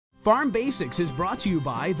Farm Basics is brought to you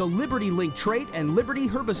by the Liberty Link trait and Liberty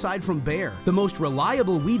herbicide from Bayer. The most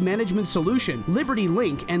reliable weed management solution, Liberty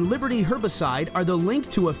Link and Liberty herbicide are the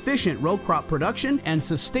link to efficient row crop production and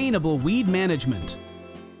sustainable weed management.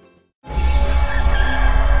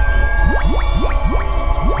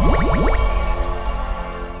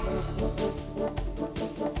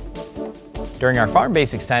 During our Farm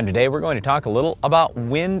Basics time today, we're going to talk a little about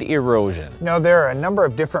wind erosion. You know, there are a number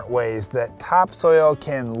of different ways that topsoil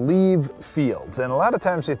can leave fields. And a lot of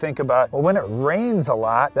times we think about, well, when it rains a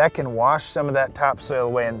lot, that can wash some of that topsoil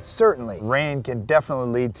away. And certainly rain can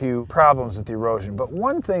definitely lead to problems with erosion. But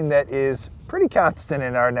one thing that is pretty constant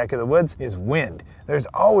in our neck of the woods is wind. There's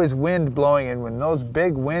always wind blowing, and when those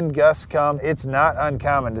big wind gusts come, it's not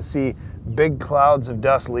uncommon to see big clouds of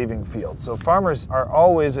dust leaving fields. So farmers are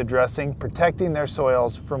always addressing protecting their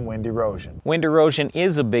soils from wind erosion. Wind erosion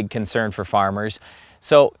is a big concern for farmers.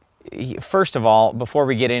 So first of all, before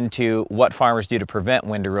we get into what farmers do to prevent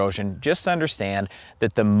wind erosion, just understand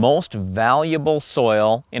that the most valuable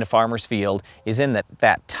soil in a farmer's field is in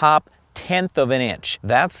that top 1/10 of an inch.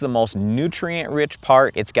 That's the most nutrient-rich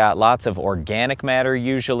part. It's got lots of organic matter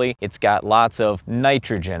usually. It's got lots of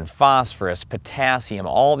nitrogen, phosphorus, potassium,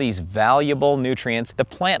 all these valuable nutrients, the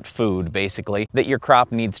plant food basically, that your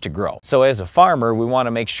crop needs to grow. So as a farmer, we want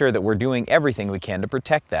to make sure that we're doing everything we can to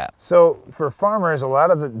protect that. So for farmers, a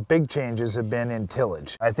lot of the big changes have been in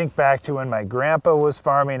tillage. I think back to when my grandpa was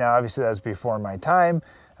farming. Obviously that's before my time.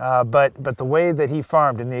 But the way that he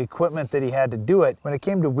farmed and the equipment that he had to do it, when it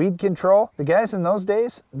came to weed control, the guys in those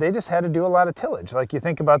days, they just had to do a lot of tillage. Like you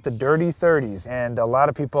think about the dirty 30s, and a lot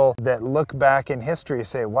of people that look back in history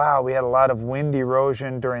say, wow, we had a lot of wind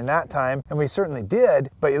erosion during that time, and we certainly did,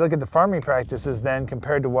 but you look at the farming practices then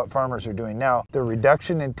compared to what farmers are doing now, the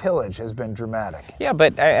reduction in tillage has been dramatic. Yeah,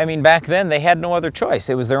 but I mean, back then they had no other choice.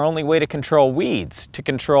 It was their only way to control weeds, to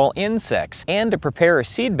control insects, and to prepare a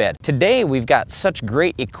seed bed. Today, we've got such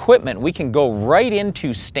great equipment, we can go right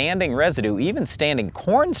into standing residue, even standing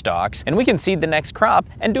corn stalks, and we can seed the next crop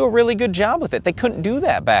and do a really good job with it. They couldn't do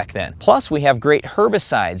that back then. Plus, we have great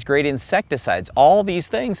herbicides, great insecticides, all these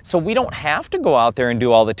things, so we don't have to go out there and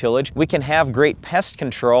do all the tillage. We can have great pest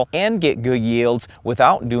control and get good yields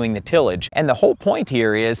without doing the tillage. And the whole point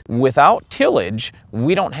here is, without tillage,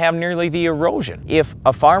 we don't have nearly the erosion. If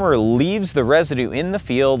a farmer leaves the residue in the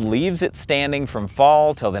field, leaves it standing from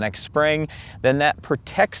fall till the next spring, then that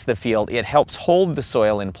protects the field. It helps hold the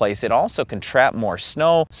soil in place. It also can trap more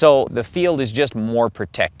snow, so the field is just more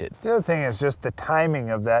protected. The other thing is just the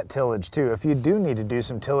timing of that tillage too. If you do need to do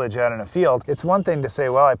some tillage out in a field, it's one thing to say,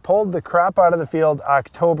 well, I pulled the crop out of the field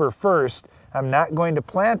October 1st, I'm not going to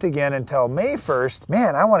plant again until May 1st.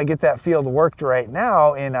 Man, I want to get that field worked right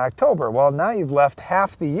now in October. Well, now you've left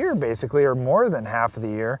half the year basically, or more than half of the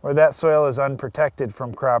year, where that soil is unprotected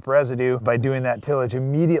from crop residue by doing that tillage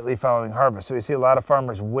immediately following harvest. So you see a lot of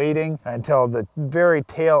farmers waiting until the very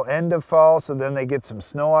tail end of fall, so then they get some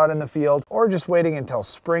snow out in the field, or just waiting until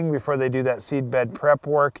spring before they do that seed bed prep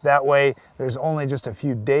work. That way, there's only just a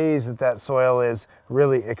few days that soil is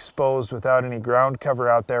really exposed without any ground cover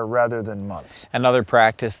out there rather than months. Another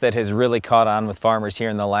practice that has really caught on with farmers here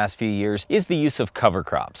in the last few years is the use of cover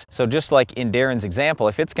crops. So just like in Darren's example,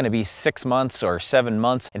 if it's going to be 6 months or 7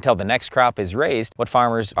 months until the next crop is raised, what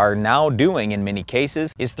farmers are now doing in many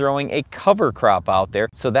cases is throwing a cover crop out there.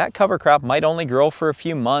 So that cover crop might only grow for a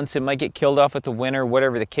few months, it might get killed off with the winter,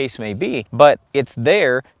 whatever the case may be, but it's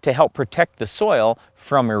there to help protect the soil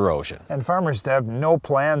from erosion. And farmers have no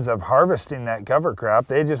plans of harvesting that cover crop.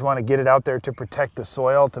 They just want to get it out there to protect the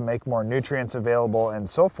soil, to make more nutrients available and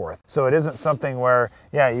so forth. So it isn't something where,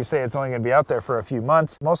 yeah, you say it's only going to be out there for a few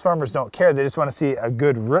months. Most farmers don't care. They just want to see a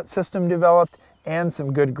good root system developed and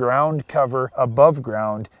some good ground cover above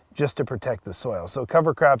ground just to protect the soil. So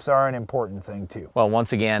cover crops are an important thing too. Well,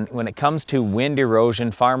 once again, when it comes to wind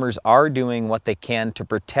erosion, farmers are doing what they can to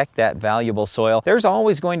protect that valuable soil. There's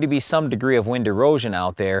always going to be some degree of wind erosion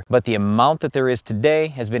out there, but the amount that there is today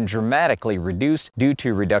has been dramatically reduced due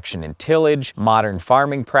to reduction in tillage, modern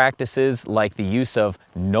farming practices like the use of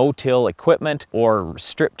no-till equipment or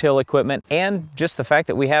strip-till equipment, and just the fact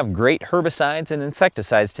that we have great herbicides and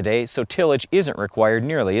insecticides today, so tillage isn't required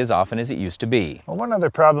nearly as often as it used to be. Well, one other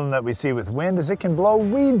problem that we see with wind is it can blow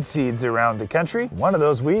weed seeds around the country. One of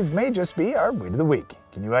those weeds may just be our weed of the week.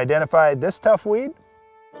 Can you identify this tough weed?